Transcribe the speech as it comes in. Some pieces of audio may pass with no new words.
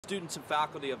Students and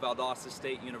faculty of Valdosta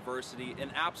State University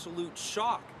in absolute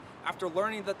shock after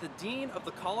learning that the dean of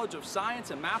the College of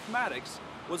Science and Mathematics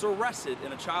was arrested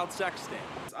in a child sex sting.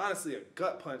 It's honestly a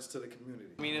gut punch to the community.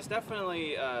 I mean, it's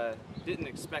definitely, didn't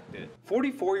expect it.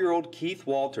 44-year-old Keith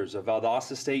Walters of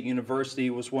Valdosta State University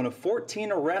was one of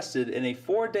 14 arrested in a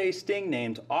 4-day sting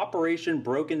named Operation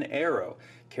Broken Arrow,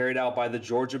 carried out by the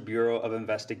Georgia Bureau of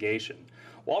Investigation.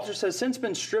 Walters has since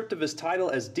been stripped of his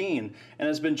title as dean and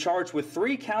has been charged with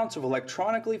 3 counts of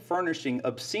electronically furnishing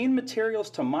obscene materials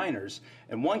to minors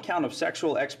and 1 count of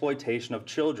sexual exploitation of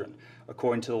children,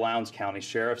 according to the Lowndes County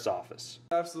Sheriff's Office.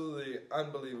 Absolutely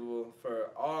unbelievable for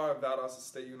our Valdosta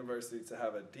State University to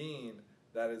have a dean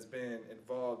that has been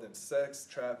involved in sex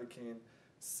trafficking,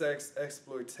 sex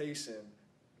exploitation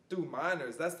through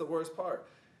minors. That's the worst part.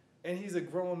 And he's a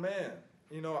grown man.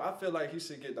 You know, I feel like he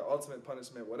should get the ultimate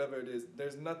punishment, whatever it is.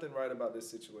 There's nothing right about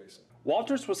this situation.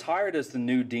 Walters was hired as the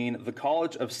new dean of the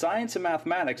College of Science and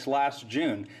Mathematics last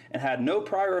June and had no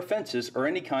prior offenses or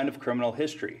any kind of criminal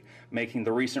history, making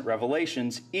the recent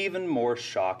revelations even more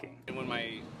shocking. And when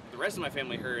the rest of my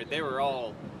family heard, they were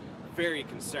all very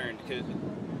concerned because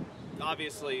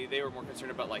obviously they were more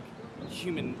concerned about like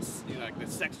humans, you know, like the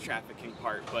sex trafficking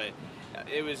part, but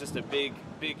it was just a big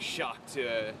shock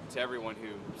to everyone who,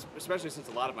 especially since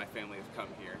a lot of my family have come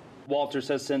here. Walters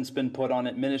has since been put on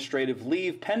administrative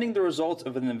leave pending the results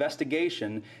of an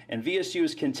investigation, and VSU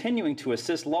is continuing to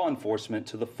assist law enforcement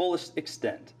to the fullest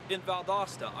extent. In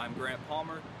Valdosta, I'm Grant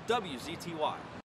Palmer, WZTY.